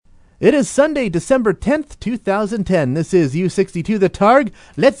It is Sunday, December 10th, 2010. This is U62 The Targ.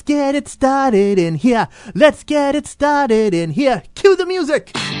 Let's get it started in here. Let's get it started in here. Cue the music.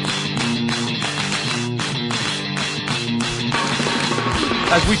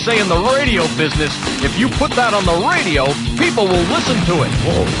 As we say in the radio business, if you put that on the radio, people will listen to it.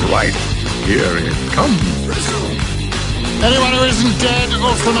 All right, here it comes. Anyone who isn't dead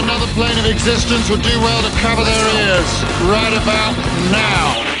or from another plane of existence would do well to cover their ears right about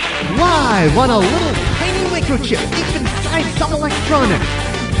now. Live on a little tiny microchip deep inside some electronics.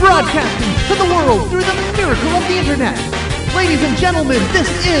 Broadcasting to the world through the miracle of the internet. Ladies and gentlemen, this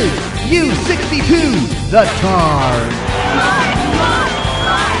is U62 The Targ.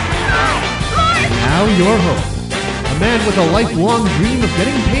 Now your host, a man with a lifelong dream of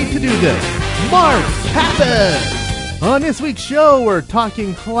getting paid to do this, Mark Pappas. On this week's show, we're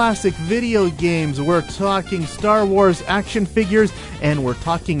talking classic video games, we're talking Star Wars action figures, and we're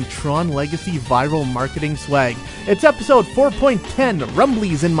talking Tron Legacy viral marketing swag. It's episode 4.10,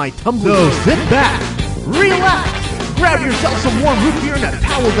 Rumblies in My Tumblr. So sit back, relax, grab yourself some warm root beer and a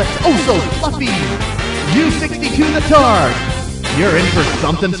towel that's oh so fluffy. U62 The Targ, you're in for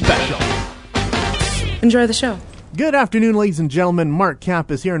something special. Enjoy the show. Good afternoon, ladies and gentlemen. Mark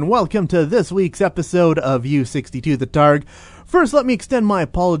Kappas here, and welcome to this week's episode of U62 The Targ. First, let me extend my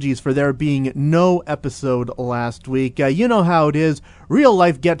apologies for there being no episode last week. You know how it is. Real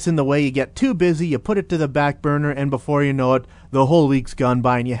life gets in the way. You get too busy, you put it to the back burner, and before you know it, the whole week's gone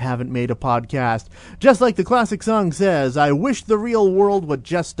by and you haven't made a podcast. Just like the classic song says, I wish the real world would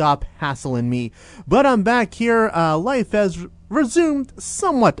just stop hassling me. But I'm back here. Life has resumed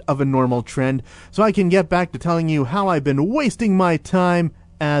somewhat of a normal trend, so I can get back to telling you how I've been wasting my time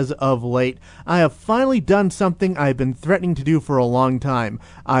as of late. I have finally done something I've been threatening to do for a long time.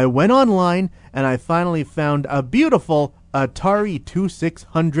 I went online and I finally found a beautiful Atari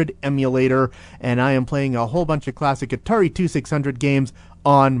 2600 emulator, and I am playing a whole bunch of classic Atari 2600 games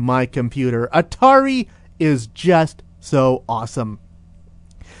on my computer. Atari is just so awesome.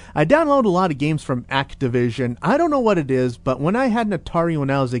 I download a lot of games from Activision. I don't know what it is, but when I had an Atari when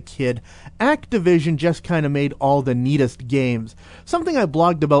I was a kid, Activision just kind of made all the neatest games. Something I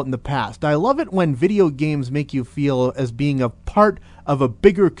blogged about in the past. I love it when video games make you feel as being a part of a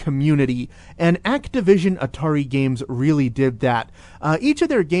bigger community, and Activision Atari games really did that. Each of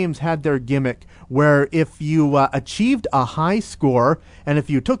their games had their gimmick, where if you achieved a high score, and if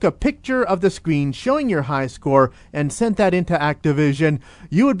you took a picture of the screen showing your high score and sent that into Activision,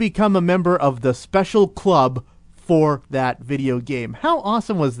 you would become a member of the special club for that video game. How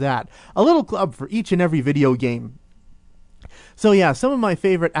awesome was that? A little club for each and every video game. So yeah, some of my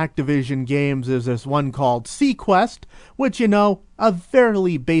favorite Activision games is this one called SeaQuest, which, you know, a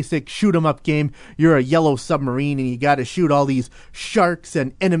fairly basic shoot-'em-up game. You're a yellow submarine and you gotta shoot all these sharks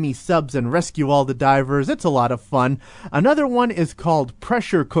and enemy subs and rescue all the divers. It's a lot of fun. Another one is called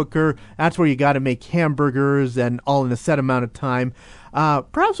Pressure Cooker. That's where you gotta make hamburgers and all in a set amount of time.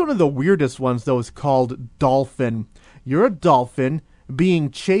 Perhaps one of the weirdest ones, though, is called Dolphin. You're a dolphin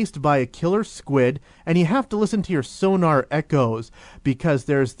being chased by a killer squid, and you have to listen to your sonar echoes because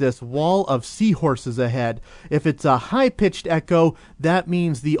there's this wall of seahorses ahead. If it's a high-pitched echo, that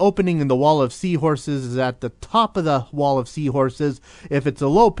means the opening in the wall of seahorses is at the top of the wall of seahorses. If it's a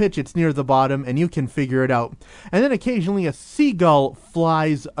low pitch, it's near the bottom, and you can figure it out. And then occasionally a seagull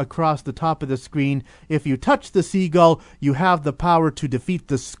flies across the top of the screen. If you touch the seagull, you have the power to defeat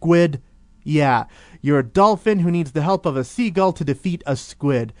the squid. Yeah, you're a dolphin who needs the help of a seagull to defeat a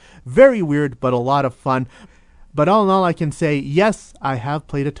squid. Very weird, but a lot of fun. But all in all, I can say, yes, I have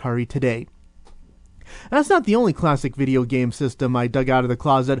played Atari today. That's not the only classic video game system I dug out of the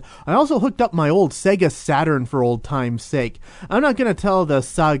closet. I also hooked up my old Sega Saturn for old time's sake. I'm not going to tell the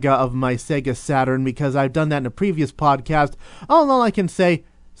saga of my Sega Saturn because I've done that in a previous podcast. All in all, I can say,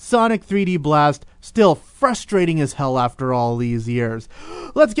 Sonic 3D Blast, still frustrating as hell after all these years.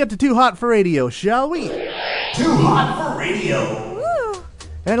 Let's get to Too Hot for Radio, shall we? Too Hot for Radio. Woo.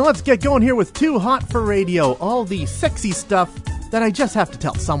 And let's get going here with Too Hot for Radio, all the sexy stuff that I just have to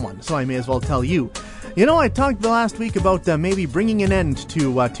tell someone, so I may as well tell you. You know, I talked last week about maybe bringing an end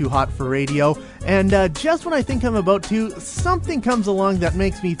to Too Hot for Radio, and just when I think I'm about to, something comes along that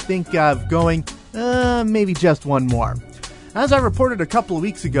makes me think of going, maybe just one more. As I reported a couple of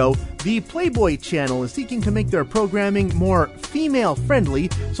weeks ago, the Playboy channel is seeking to make their programming more female-friendly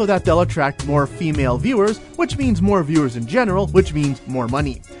so that they'll attract more female viewers, which means more viewers in general, which means more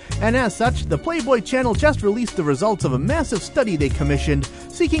money. And as such, the Playboy channel just released the results of a massive study they commissioned,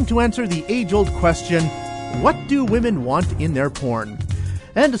 seeking to answer the age-old question, what do women want in their porn?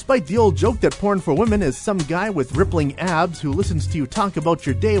 And despite the old joke that porn for women is some guy with rippling abs who listens to you talk about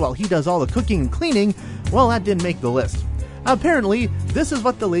your day while he does all the cooking and cleaning, well, that didn't make the list. Apparently, this is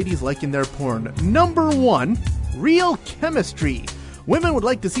what the ladies like in their porn. Number 1, real chemistry. Women would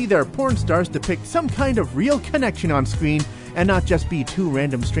like to see their porn stars depict some kind of real connection on screen and not just be two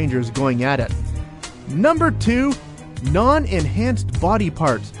random strangers going at it. Number 2, non-enhanced body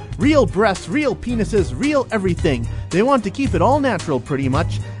parts. Real breasts, real penises, real everything. They want to keep it all natural pretty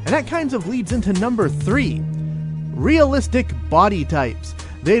much, and that kind of leads into number 3. Realistic body types.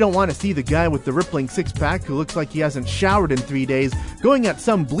 They don't want to see the guy with the rippling six-pack who looks like he hasn't showered in 3 days going at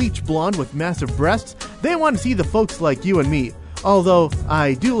some bleach blonde with massive breasts. They want to see the folks like you and me. Although,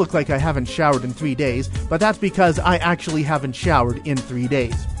 I do look like I haven't showered in 3 days, but that's because I actually haven't showered in 3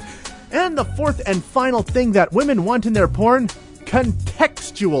 days. And the fourth and final thing that women want in their porn,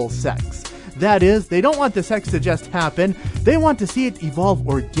 contextual sex. That is, they don't want the sex to just happen, they want to see it evolve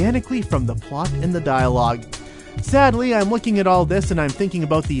organically from the plot and the dialogue. Sadly, I'm looking at all this and I'm thinking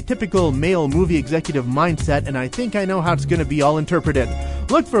about the typical male movie executive mindset, and I think I know how it's going to be all interpreted.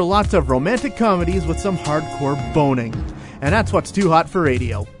 Look for lots of romantic comedies with some hardcore boning. And that's what's too hot for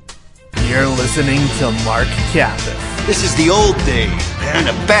radio. You're listening to Mark Kappas. This is the old days, man,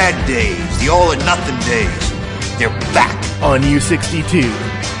 the bad days, the all or nothing days. They're back. On U62,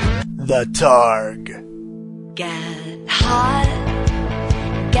 The Targ. Get hot,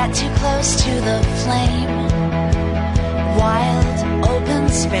 get too close to the flame. Wild, open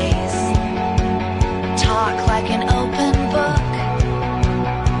space. Talk like an open book.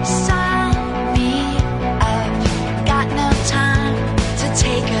 Sign me up. Got no time to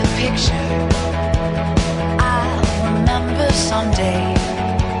take a picture. I'll remember someday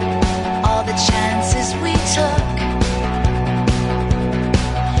all the chances we took.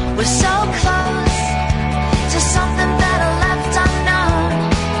 We're so close to something better left unknown.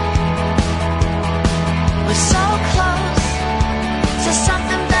 We're so close to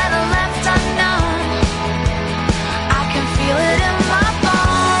something better left unknown. I can feel it in my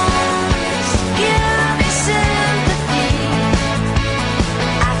bones. Give me sympathy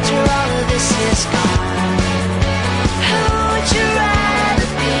after all of this is gone. Who would you rather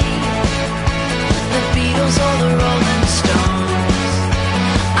be? The Beatles or the Rolling Stones?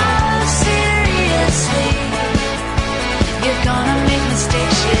 Oh, seriously, you're gonna make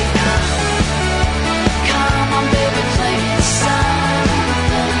mistakes, you know. Come on, baby, play me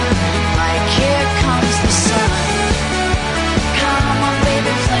something like Here Comes the Sun. Come on,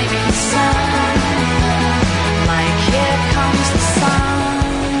 baby, play me something like Here Comes the Sun.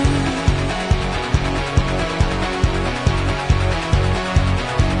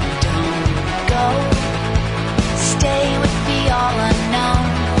 Don't go, stay with the all unknown.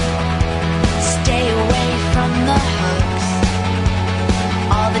 Stay away from the hooks,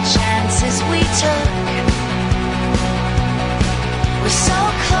 all the chances we took. We're so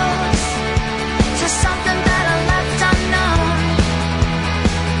close to something better left unknown.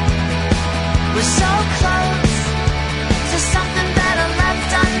 We're so close to something better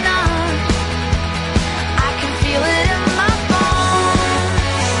left unknown. I can feel it in my bones.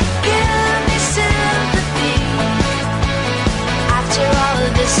 Give me sympathy after all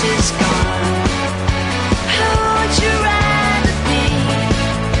of this is gone. Who would you rather be?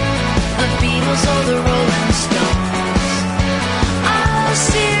 The Beatles or the Rolling Stones? Oh,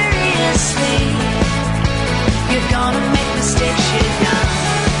 seriously, you're gonna make mistakes, you know.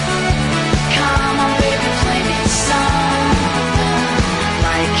 Come on, baby, play me something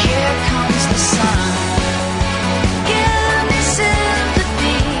like Here Comes the Sun. Give me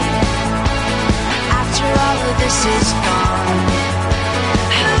sympathy after all of this is gone.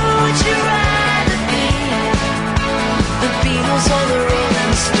 Who would you rather be? The Beatles or the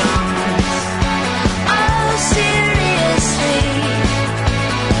Rolling Stones? Oh, seriously,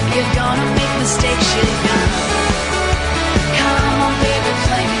 you're gonna make mistakes, you know. Come on, baby,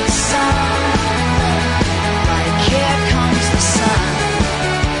 play me something like Here Comes the Sun.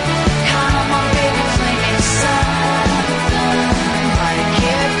 Come on, baby, play me something like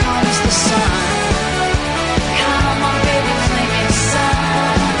Here Comes the Sun. Come on, baby, play me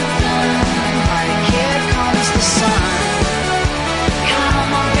something like Here Comes the Sun.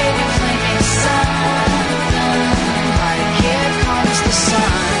 Come on, baby, play me something like Here Comes the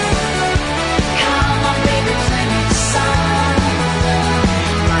Sun. Come on, baby, play me something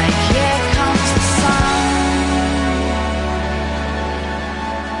like Here Comes the Sun.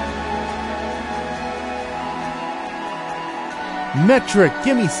 Metric,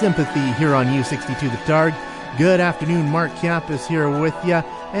 gimme sympathy here on U62 The Targ. Good afternoon, Mark Kappas here with ya.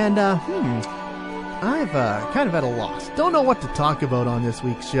 And, I've kind of at a loss. Don't know what to talk about on this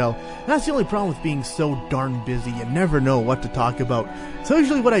week's show. And that's the only problem with being so darn busy. You never know what to talk about. So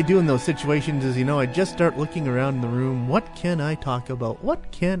usually what I do in those situations is, I just start looking around in the room. What can I talk about?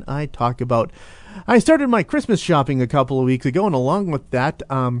 What can I talk about? I started my Christmas shopping a couple of weeks ago, and along with that,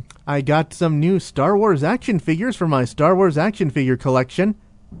 I got some new Star Wars action figures for my Star Wars action figure collection.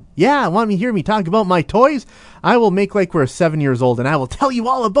 Yeah, want me to hear me talk about my toys? I will make like we're 7 years old and I will tell you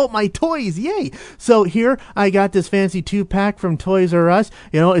all about my toys. Yay! So here I got this fancy 2-pack from Toys R Us.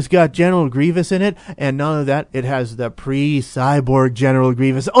 It's got General Grievous in it, and none of that, it has the pre-Cyborg General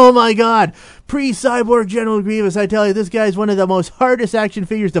Grievous. Oh my god! Pre-Cyborg General Grievous. I tell you, this guy's one of the most hardest action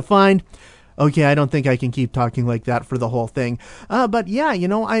figures to find. Okay, I don't think I can keep talking like that for the whole thing. But yeah,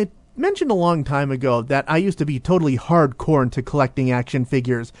 I mentioned a long time ago that I used to be totally hardcore into collecting action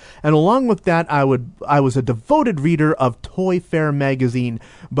figures, and along with that I was a devoted reader of Toy Fair magazine.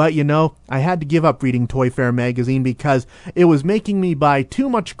 But I had to give up reading Toy Fair magazine because it was making me buy too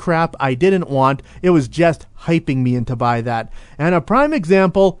much crap I didn't want. It was just hyping me into buy that. And a prime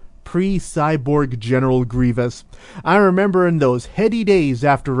example, pre-Cyborg General Grievous. I remember in those heady days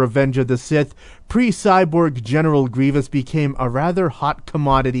after Revenge of the Sith, pre-Cyborg General Grievous became a rather hot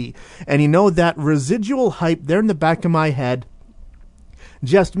commodity. And that residual hype there in the back of my head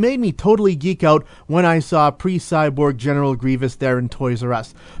just made me totally geek out when I saw pre-Cyborg General Grievous there in Toys R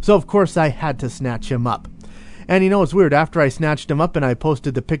Us. So of course I had to snatch him up. And it's weird, after I snatched him up and I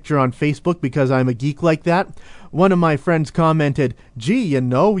posted the picture on Facebook because I'm a geek like that, one of my friends commented, "Gee,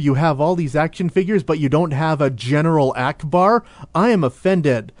 you have all these action figures but you don't have a General Akbar? I am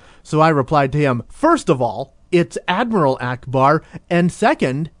offended." So I replied to him, "First of all, it's Admiral Akbar, and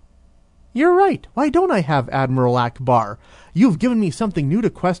second, you're right. Why don't I have Admiral Akbar? You've given me something new to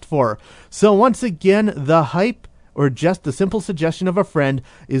quest for." So once again, the hype, or just the simple suggestion of a friend,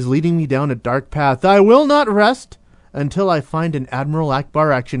 is leading me down a dark path. I will not rest until I find an Admiral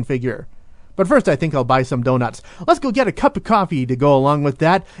Akbar action figure. But first, I think I'll buy some donuts. Let's go get a cup of coffee to go along with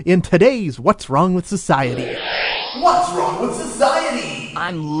that in today's What's Wrong with Society. What's wrong with society?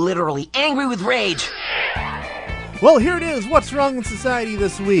 I'm literally angry with rage. Well, here it is, What's Wrong with Society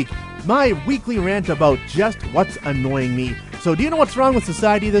this week. My weekly rant about just what's annoying me. So do you know what's wrong with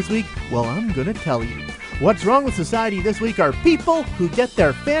society this week? Well, I'm gonna tell you. What's wrong with society this week are people who get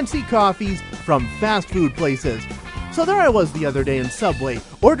their fancy coffees from fast food places. So there I was the other day in Subway,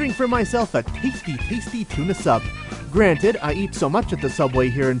 ordering for myself a tasty tuna sub. Granted, I eat so much at the Subway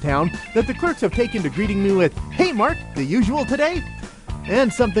here in town that the clerks have taken to greeting me with, "Hey Mark, the usual today?"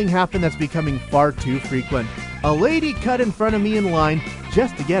 And something happened that's becoming far too frequent. A lady cut in front of me in line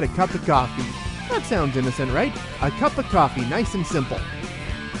just to get a cup of coffee. That sounds innocent, right? A cup of coffee, nice and simple.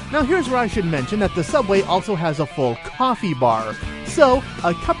 Now here's where I should mention that the Subway also has a full coffee bar. So,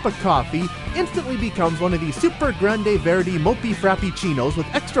 a cup of coffee instantly becomes one of these Super Grande Verdi Mopi Frappuccinos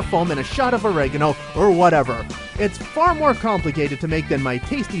with extra foam and a shot of oregano, or whatever. It's far more complicated to make than my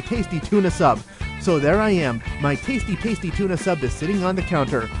tasty tuna sub. So there I am. My tasty tuna sub is sitting on the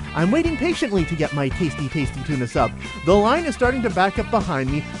counter. I'm waiting patiently to get my tasty tuna sub. The line is starting to back up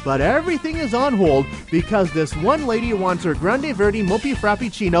behind me, but everything is on hold because this one lady wants her Grande Verdi Mopi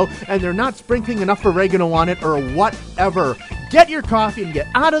Frappuccino and they're not sprinkling enough oregano on it or whatever. Get your coffee and get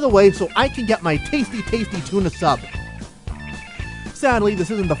out of the way so I can get my tasty tuna sub. Sadly, this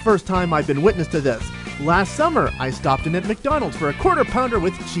isn't the first time I've been witness to this. Last summer, I stopped in at McDonald's for a quarter pounder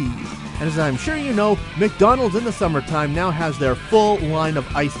with cheese. And as I'm sure you know, McDonald's in the summertime now has their full line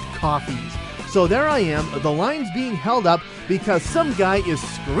of iced coffees. So there I am, the line's being held up because some guy is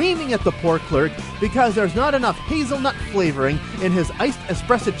screaming at the poor clerk because there's not enough hazelnut flavoring in his iced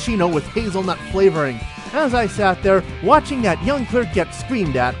espressochino with hazelnut flavoring. As I sat there watching that young clerk get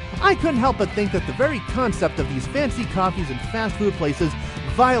screamed at, I couldn't help but think that the very concept of these fancy coffees in fast food places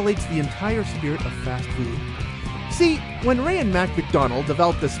violates the entire spirit of fast food. See, when Ray and Mac McDonald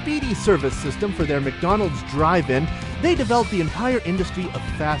developed the speedy service system for their McDonald's drive-in, they developed the entire industry of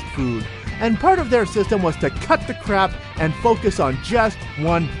fast food. And part of their system was to cut the crap and focus on just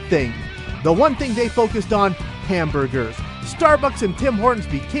one thing. The one thing they focused on, hamburgers. Starbucks and Tim Hortons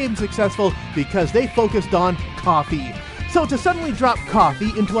became successful because they focused on coffee. So to suddenly drop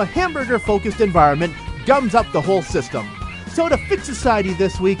coffee into a hamburger-focused environment gums up the whole system. So to fix society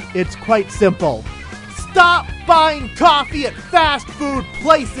this week, it's quite simple. Stop buying coffee at fast food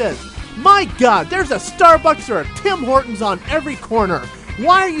places! My God, there's a Starbucks or a Tim Hortons on every corner.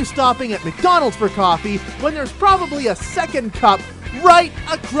 Why are you stopping at McDonald's for coffee when there's probably a second cup right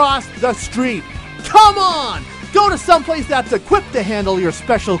across the street? Come on! Go to someplace that's equipped to handle your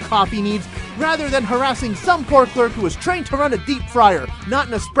special coffee needs rather than harassing some poor clerk who is trained to run a deep fryer, not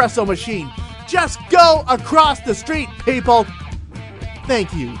an espresso machine. Just go across the street, people!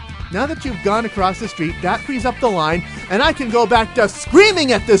 Thank you. Now that you've gone across the street, that frees up the line, and I can go back to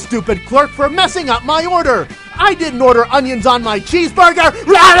screaming at this stupid clerk for messing up my order. I didn't order onions on my cheeseburger.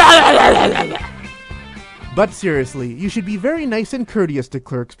 But seriously, you should be very nice and courteous to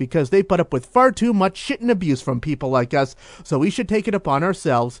clerks because they put up with far too much shit and abuse from people like us, so we should take it upon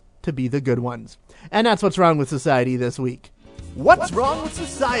ourselves to be the good ones. And that's what's wrong with society this week. What's Wrong with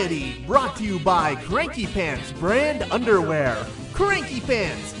Society? Brought to you by Cranky Pants brand underwear. Cranky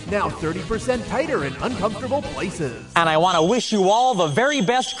Pants, now 30% tighter in uncomfortable places. And I want to wish you all the very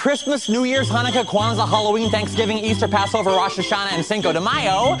best Christmas, New Year's, Hanukkah, Kwanzaa, Halloween, Thanksgiving, Easter, Passover, Rosh Hashanah, and Cinco de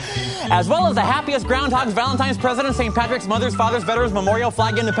Mayo, as well as the happiest Groundhogs, Valentine's, Presidents, St. Patrick's, Mothers, Fathers, Veterans, Memorial,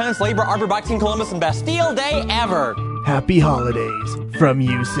 Flag, Independence, Labor, Arbor, Boxing, Columbus, and Bastille Day ever. Happy holidays from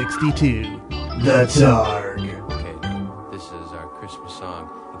U62, the Targ. Okay, this is our Christmas song,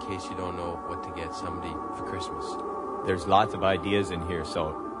 in case you don't know what to get somebody for Christmas. There's lots of ideas in here,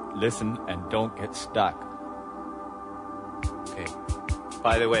 so listen and don't get stuck. Okay.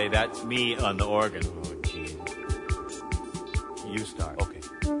 By the way, that's me on the organ. Oh, geez. You start. Okay.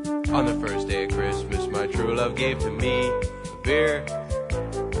 On the first day of Christmas, my true love gave to me a beer.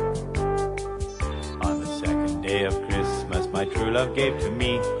 On the second day of Christmas, my true love gave to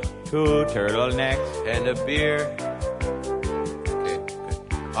me 2 turtlenecks and a beer. Okay,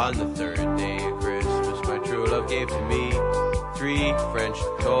 good. On the third day of Christmas, my true love gave to me 3 French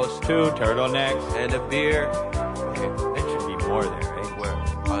toasts, 2 turtlenecks, and a beer. Okay, that should be more there, eh? Where?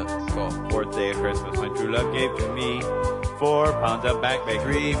 Go. Fourth day of Christmas, my true love gave to me 4 pounds of back bacon,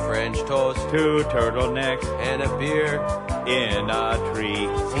 3 French toasts, 2 turtlenecks, and a beer in a tree.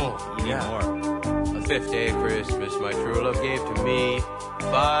 Oh, you need more. On the fifth day of Christmas, my true love gave to me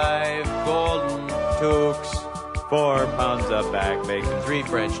 5 golden toques, 4 pounds of back bacon, 3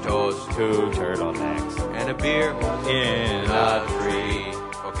 French toasts, 2 turtlenecks, and a beer in a tree.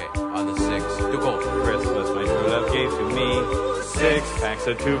 Okay, on the 6th, the golden Christmas, my true love gave to me 6 packs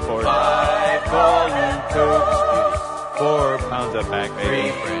of 2 for 5 golden toques, 4 pounds of back 3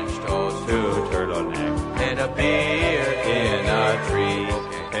 bacon, French toasts, 2 turtlenecks, and a beer in a tree.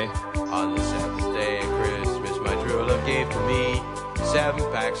 Okay. On the 7th day of Christmas, my true love gave to me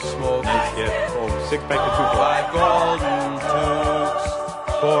 7 packs of smoke. Nice gift. 6 packs of 2 for 5 golden toques,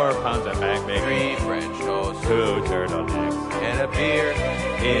 4 pounds of back bacon, 3 French toasts, 2 turtlenecks, and a beer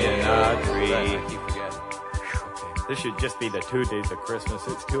in a tree. I keep forgetting. Okay. This should just be the 2 days of Christmas.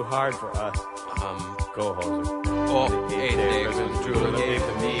 It's too hard for us. Go, Hoser. Oh, 8th day of Christmas, true love gave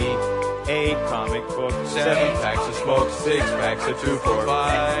to me 8 comic books, 7 packs of smoke, 6 packs of 2 for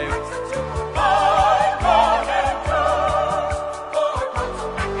 5.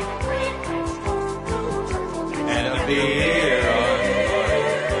 And a beer.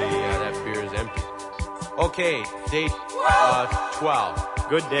 Yeah, that beer is empty. Okay, date 12.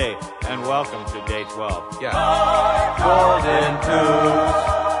 Good day, and welcome to day 12. Yeah. Golden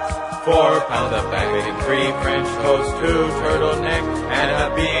tubes, 4 pounds of back bacon, 3 French toast, 2 turtleneck, and a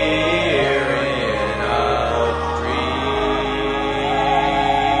beer in a tree.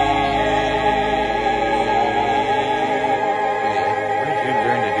 Where did you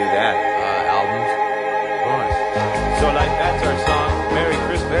learn to do that? Albums. So, like, that's our song. Merry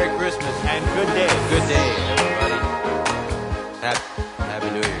Christmas. Merry Christmas. And good day. Good day, everybody. Happy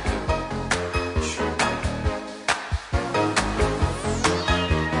New Year, too.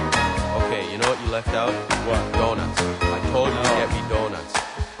 Okay, you know what you left out? What? Donuts. I told you to get me donuts.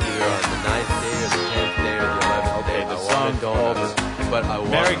 Either on the 9th day or the 10th day or the 11th day. the I song wanted donuts. But I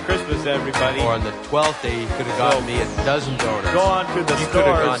wanted... Merry Christmas, everybody. Or on the 12th day, you could have gotten me a dozen donuts. Go on to the You could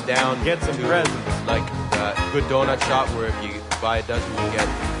have stores gone down and get some to, presents. like a good donut shop where if you buy a dozen, you get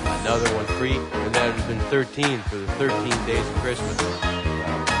another one free. And that would have been 13 for the 13 days of Christmas.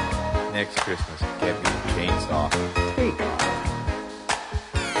 Next Christmas, get me a chainsaw. Take off.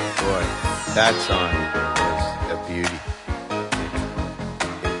 Boy, that song was a beauty.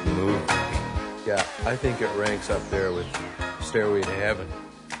 It moved me. Yeah, I think it ranks up there with Stairway to Heaven.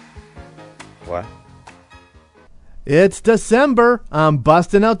 What? It's December. I'm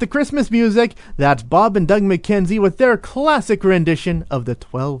busting out the Christmas music. That's Bob and Doug McKenzie with their classic rendition of the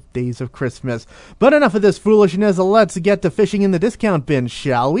 12 Days of Christmas. But enough of this foolishness. Let's get to fishing in the discount bin,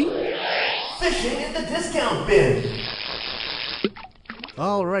 shall we? Fishing in the discount bin.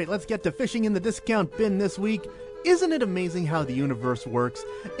 All right, let's get to fishing in the discount bin this week. Isn't it amazing how the universe works?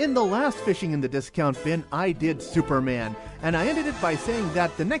 In the last Fishing in the Discount Bin, I did Superman, and I ended it by saying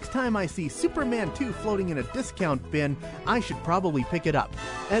that the next time I see Superman 2 floating in a discount bin, I should probably pick it up.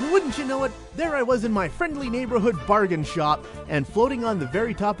 And wouldn't you know it, there I was in my friendly neighborhood bargain shop, and floating on the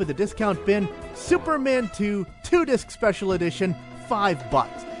very top of the discount bin, Superman 2 2-disc special edition, $5.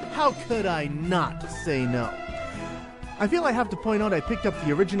 How could I not say no? I feel I have to point out I picked up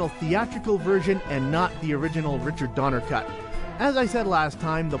the original theatrical version and not the original Richard Donner cut. As I said last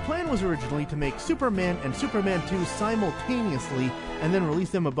time, the plan was originally to make Superman and Superman 2 simultaneously and then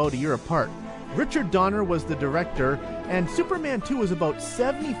release them about a year apart. Richard Donner was the director, and Superman 2 was about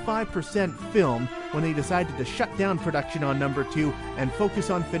 75% filmed when they decided to shut down production on number 2 and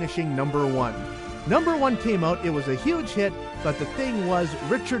focus on finishing number 1. Number 1 came out, it was a huge hit, but the thing was,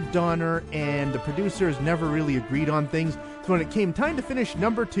 Richard Donner and the producers never really agreed on things, so when it came time to finish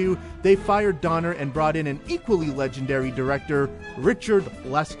number 2, they fired Donner and brought in an equally legendary director, Richard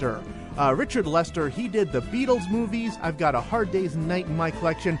Lester. Richard Lester, he did the Beatles movies. I've got A Hard Day's Night in my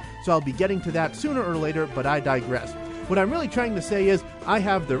collection, so I'll be getting to that sooner or later, but I digress. What I'm really trying to say is, I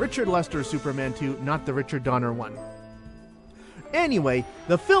have the Richard Lester Superman 2, not the Richard Donner one. Anyway,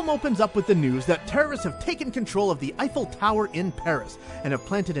 the film opens up with the news that terrorists have taken control of the Eiffel Tower in Paris and have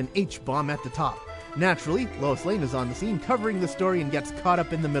planted an H-bomb at the top. Naturally, Lois Lane is on the scene covering the story and gets caught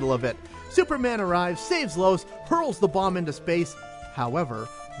up in the middle of it. Superman arrives, saves Lois, hurls the bomb into space. However,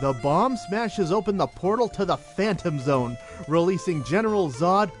 the bomb smashes open the portal to the Phantom Zone, releasing General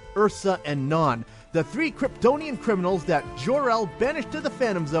Zod, Ursa, and Non, the 3 Kryptonian criminals that Jor-El banished to the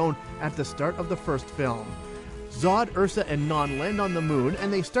Phantom Zone at the start of the first film. Zod, Ursa, and Non land on the moon,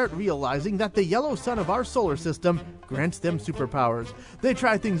 and they start realizing that the yellow sun of our solar system grants them superpowers. They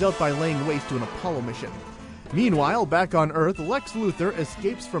try things out by laying waste to an Apollo mission. Meanwhile, back on Earth, Lex Luthor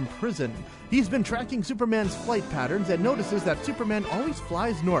escapes from prison. He's been tracking Superman's flight patterns and notices that Superman always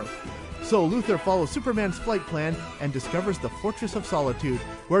flies north. So Luthor follows Superman's flight plan and discovers the Fortress of Solitude,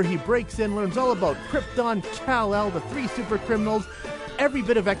 where he breaks in, learns all about Krypton, Kal-El, the 3 super criminals, every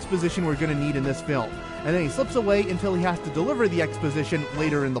bit of exposition we're going to need in this film. And then he slips away until he has to deliver the exposition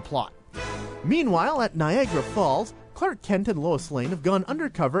later in the plot. Meanwhile, at Niagara Falls, Clark Kent and Lois Lane have gone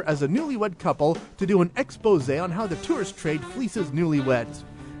undercover as a newlywed couple to do an expose on how the tourist trade fleeces newlyweds.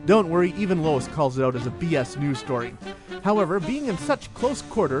 Don't worry, even Lois calls it out as a BS news story. However, being in such close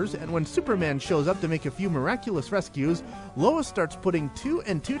quarters, and when Superman shows up to make a few miraculous rescues, Lois starts putting 2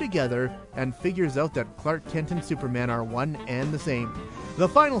 and 2 together and figures out that Clark Kent and Superman are one and the same. The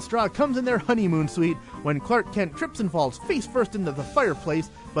final straw comes in their honeymoon suite when Clark Kent trips and falls face first into the fireplace,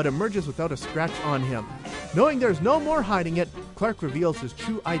 but emerges without a scratch on him. Knowing there's no more hiding it, Clark reveals his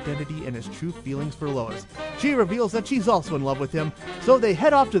true identity and his true feelings for Lois. She reveals that she's also in love with him, so they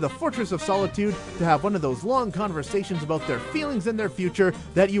head off to the Fortress of Solitude to have one of those long conversations about their feelings and their future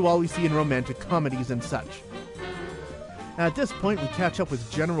that you always see in romantic comedies and such. At this point, we catch up with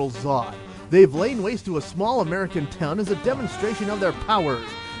General Zod. They've lain waste to a small American town as a demonstration of their powers.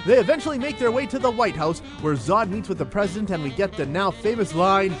 They eventually make their way to the White House, where Zod meets with the president, and we get the now famous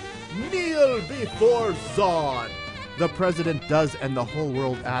line, "Kneel before Zod." The president does, and the whole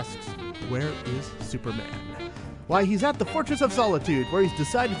world asks, where is Superman? Why, he's at the Fortress of Solitude, where he's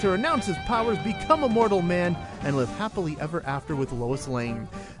decided to renounce his powers, become a mortal man, and live happily ever after with Lois Lane.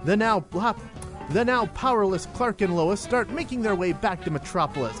 The now powerless Clark and Lois start making their way back to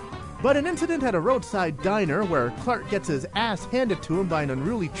Metropolis. But an incident at a roadside diner where Clark gets his ass handed to him by an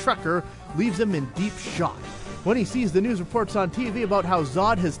unruly trucker leaves him in deep shock. When he sees the news reports on TV about how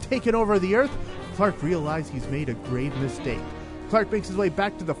Zod has taken over the Earth, Clark realizes he's made a grave mistake. Clark makes his way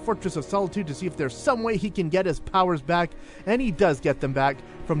back to the Fortress of Solitude to see if there's some way he can get his powers back, and he does get them back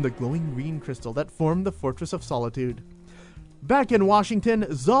from the glowing green crystal that formed the Fortress of Solitude. Back in Washington,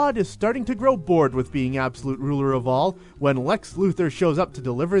 Zod is starting to grow bored with being absolute ruler of all when Lex Luthor shows up to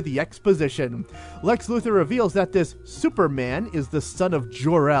deliver the exposition. Lex Luthor reveals that this Superman is the son of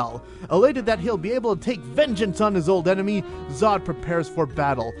Jor-El. Elated that he'll be able to take vengeance on his old enemy, Zod prepares for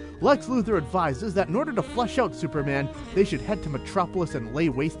battle. Lex Luthor advises that in order to flush out Superman, they should head to Metropolis and lay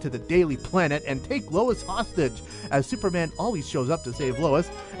waste to the Daily Planet and take Lois hostage, as Superman always shows up to save Lois,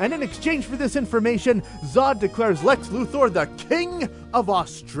 and in exchange for this information, Zod declares Lex Luthor the King of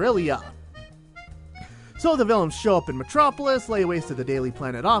Australia. So the villains show up in Metropolis, lay waste to the Daily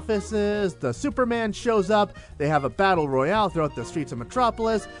Planet offices, the Superman shows up, they have a battle royale throughout the streets of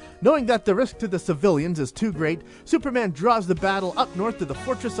Metropolis. Knowing that the risk to the civilians is too great, Superman draws the battle up north to the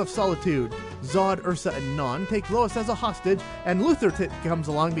Fortress of Solitude. Zod, Ursa, and Non take Lois as a hostage, and Luthor comes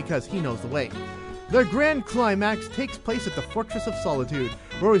along because he knows the way. The grand climax takes place at the Fortress of Solitude,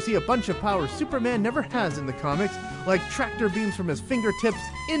 where we see a bunch of powers Superman never has in the comics, like tractor beams from his fingertips,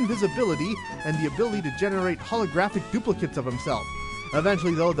 invisibility, and the ability to generate holographic duplicates of himself.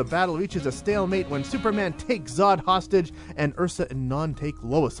 Eventually, though, the battle reaches a stalemate when Superman takes Zod hostage and Ursa and Non take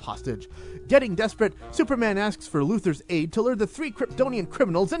Lois hostage. Getting desperate, Superman asks for Luthor's aid to lure the 3 Kryptonian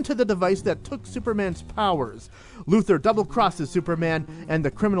criminals into the device that took Superman's powers. Luthor double-crosses Superman, and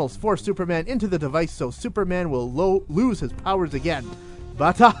the criminals force Superman into the device so Superman will lose his powers again.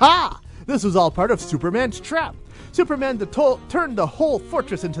 But aha! This was all part of Superman's trap. Superman turned the whole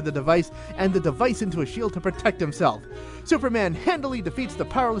fortress into the device, and the device into a shield to protect himself. Superman handily defeats the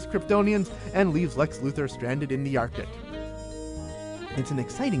powerless Kryptonians and leaves Lex Luthor stranded in the Arctic. It's an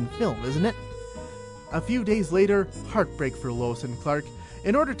exciting film, isn't it? A few days later, heartbreak for Lois and Clark.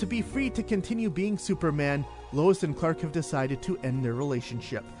 In order to be free to continue being Superman, Lois and Clark have decided to end their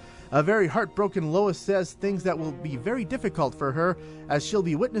relationship. A very heartbroken Lois says things that will be very difficult for her, as she'll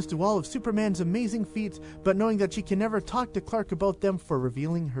be witness to all of Superman's amazing feats, but knowing that she can never talk to Clark about them for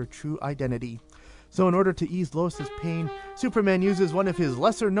revealing her true identity. So in order to ease Lois's pain, Superman uses one of his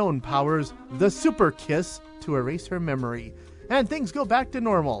lesser-known powers, the Super Kiss, to erase her memory. And things go back to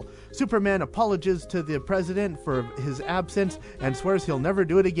normal. Superman apologizes to the president for his absence and swears he'll never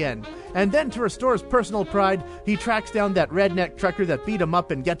do it again. And then, to restore his personal pride, he tracks down that redneck trucker that beat him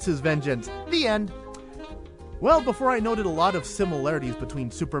up and gets his vengeance. The end. Well, before I noted a lot of similarities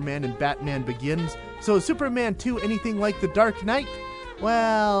between Superman and Batman Begins, so is Superman 2 anything like The Dark Knight?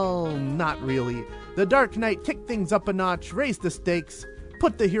 Well, not really. The Dark Knight kicked things up a notch, raised the stakes,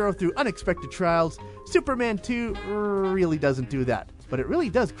 put the hero through unexpected trials. Superman 2 really doesn't do that, but it really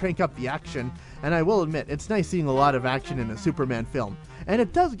does crank up the action, and I will admit, it's nice seeing a lot of action in a Superman film, and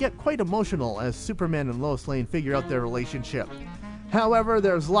it does get quite emotional as Superman and Lois Lane figure out their relationship. However,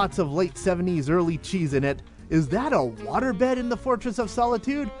 there's lots of late 70s early cheese in it. Is that a waterbed in the Fortress of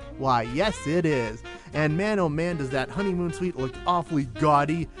Solitude? Why, yes it is. And man oh man, does that honeymoon suite look awfully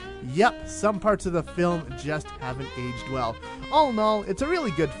gaudy. Yep, some parts of the film just haven't aged well. All in all, it's a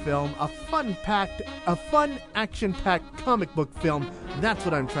really good film, a fun action-packed comic book film, that's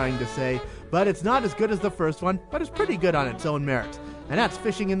what I'm trying to say. But it's not as good as the first one, but it's pretty good on its own merits. And that's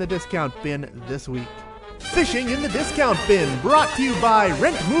Fishing in the Discount Bin this week. Fishing in the Discount Bin, brought to you by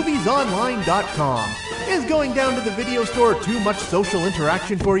RentMoviesOnline.com. Is going down to the video store too much social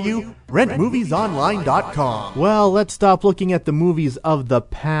interaction for you? RentMoviesOnline.com. Well, let's stop looking at the movies of the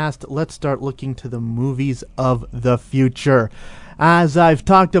past. Let's start looking to the movies of the future. As I've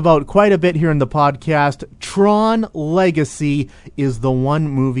talked about quite a bit here in the podcast, Tron Legacy is the one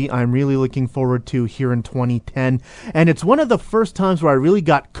movie I'm really looking forward to here in 2010. And it's one of the first times where I really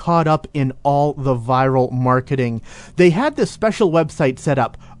got caught up in all the viral marketing. They had this special website set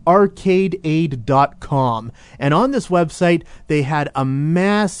up, arcadeaid.com. And on this website, they had a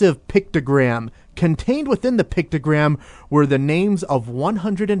massive pictogram. Contained within the pictogram were the names of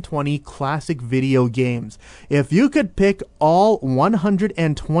 120 classic video games. If you could pick all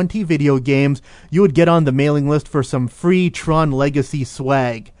 120 video games, you would get on the mailing list for some free Tron Legacy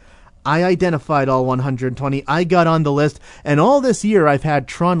swag. I identified all 120, I got on the list, and all this year I've had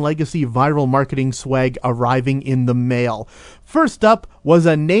Tron Legacy viral marketing swag arriving in the mail. First up was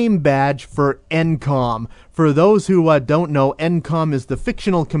a name badge for Encom. For those who don't know, Encom is the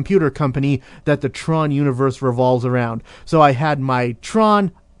fictional computer company that the Tron universe revolves around. So I had my Encom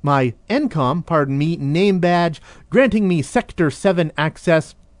name badge, granting me Sector 7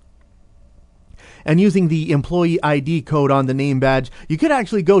 access. And using the employee ID code on the name badge, you could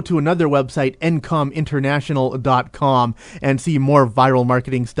actually go to another website, encominternational.com, and see more viral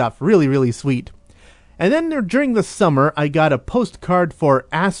marketing stuff. Really, really sweet. And then during the summer, I got a postcard for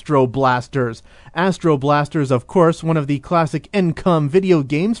Astro Blasters. Astro Blasters, of course, one of the classic Encom video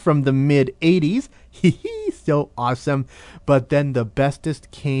games from the mid-'80s. Hee, so awesome. But then the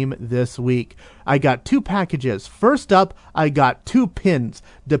bestest came this week. I got 2 packages. First up, I got 2 pins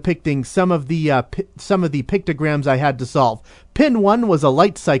depicting some of the pictograms I had to solve. Pin 1 was a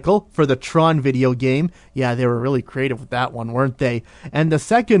light cycle for the Tron video game. Yeah, they were really creative with that one, weren't they? And the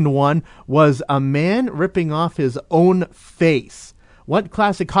second one was a man ripping off his own face. What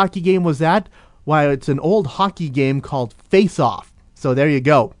classic hockey game was that? Why, it's an old hockey game called Face Off. So there you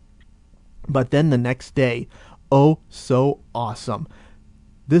go. But then the next day, oh, so awesome.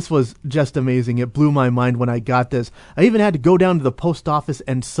 This was just amazing. It blew my mind when I got this. I even had to go down to the post office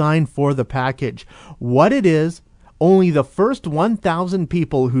and sign for the package. What it is, only the first 1,000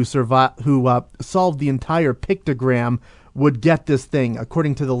 people who solved the entire pictogram would get this thing,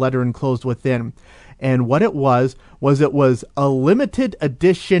 according to the letter enclosed within. And what it was a limited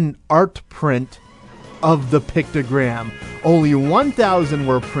edition art print of the pictogram. Only 1,000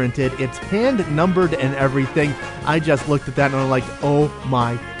 were printed. It's hand-numbered and everything. I just looked at that and I'm like, oh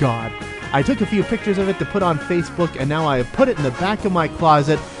my god. I took a few pictures of it to put on Facebook, and now I have put it in the back of my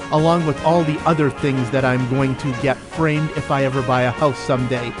closet along with all the other things that I'm going to get framed if I ever buy a house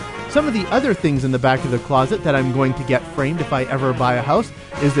someday. Some of the other things in the back of the closet that I'm going to get framed if I ever buy a house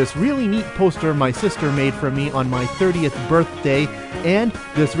is this really neat poster my sister made for me on my 30th birthday, and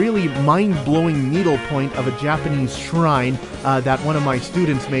this really mind-blowing needlepoint of a Japanese shrine that one of my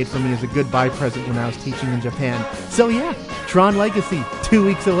students made for me as a goodbye present when I was teaching in Japan. So yeah, Tron Legacy, 2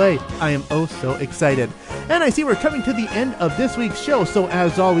 weeks away. I am oh so excited. And I see we're coming to the end of this week's show, so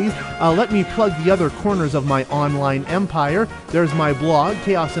as always, let me plug the other corners of my online empire. There's my blog,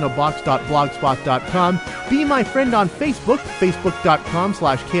 chaosinabox.blogspot.com. Be my friend on Facebook,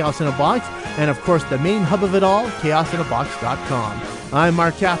 facebook.com/chaosinabox. And of course, the main hub of it all, chaosinabox.com. I'm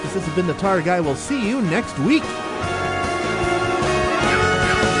Mark Kappas. This has been the Targ. I will see you next week.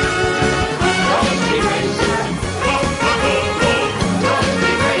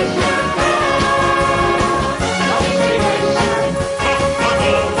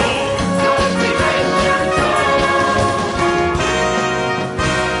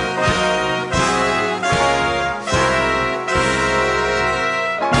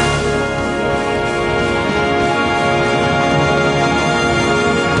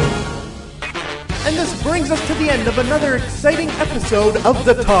 Brings us to the end of another exciting episode of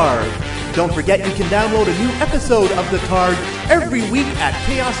The Targ. Don't forget you can download a new episode of The Targ every week at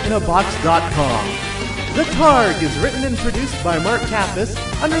chaosinabox.com. The Targ is written and produced by Mark Kappas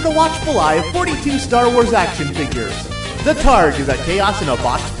under the watchful eye of 42 Star Wars action figures. The Targ is a Chaos in a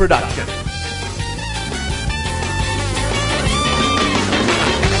Box production.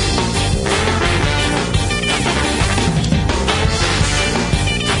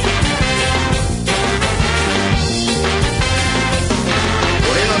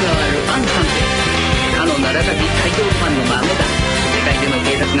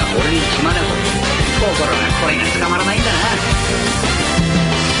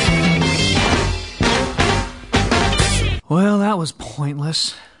 Well, that was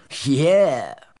pointless. Yeah.